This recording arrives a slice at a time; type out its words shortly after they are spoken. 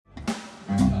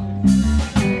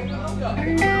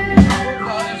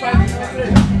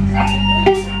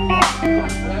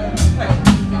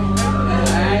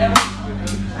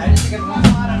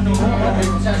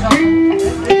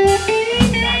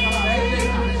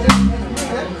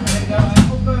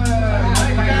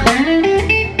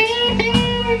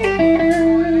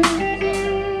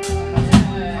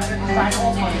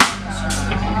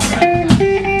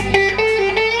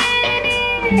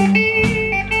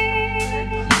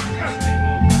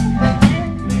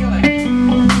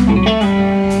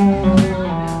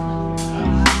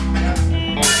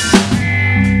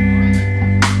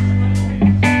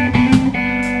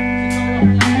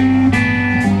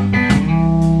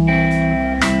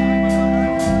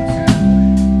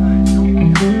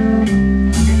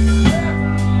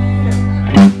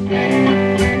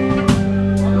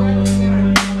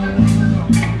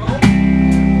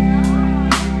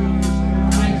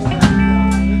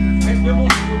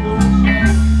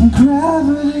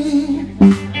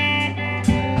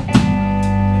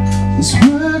It's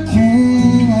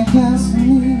working against me.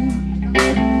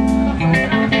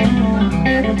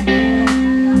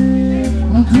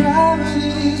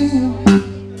 Gravity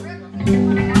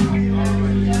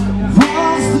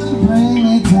wants to bring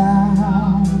me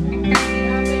down.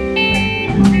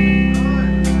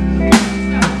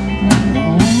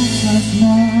 Once as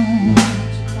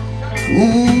much,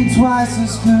 ain't twice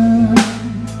as good.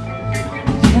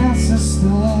 Can't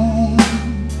sustain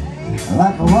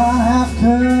like a one-half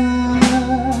could.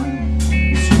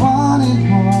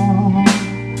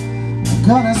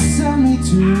 Gonna send me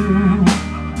to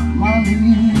my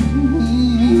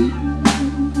knees.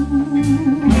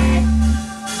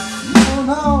 No,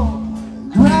 no,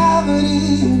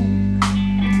 gravity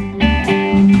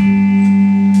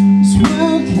is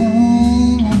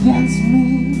working against me.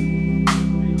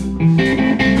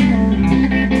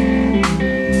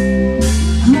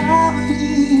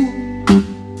 Gravity,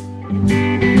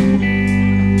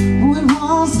 it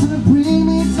wants to bring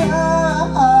me down.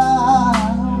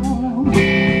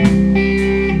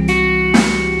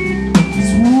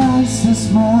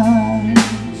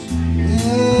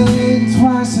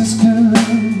 Twice as good,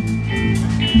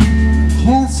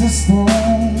 can't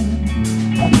sustain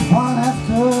like one half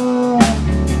could.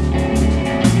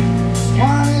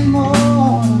 Wanting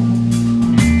more,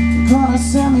 gonna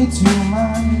send me to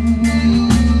my knees.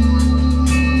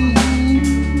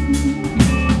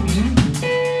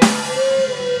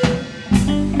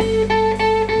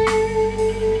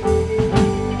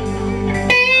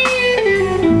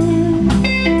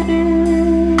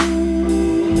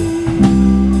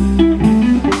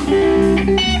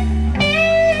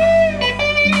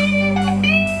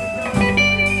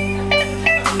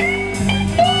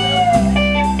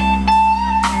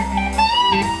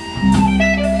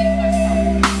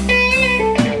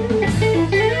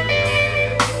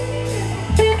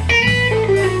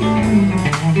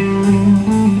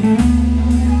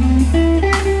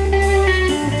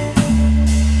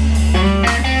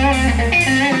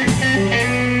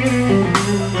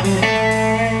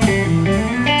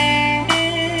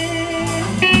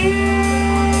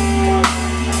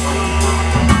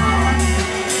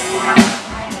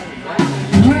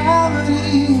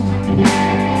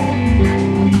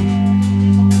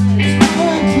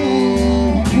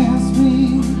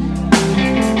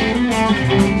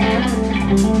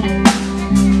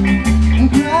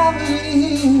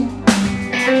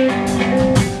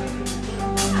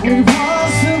 It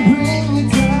wants to bring me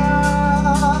down.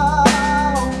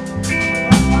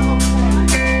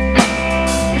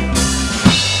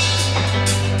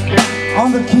 On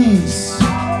the keys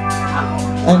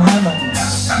and hammer.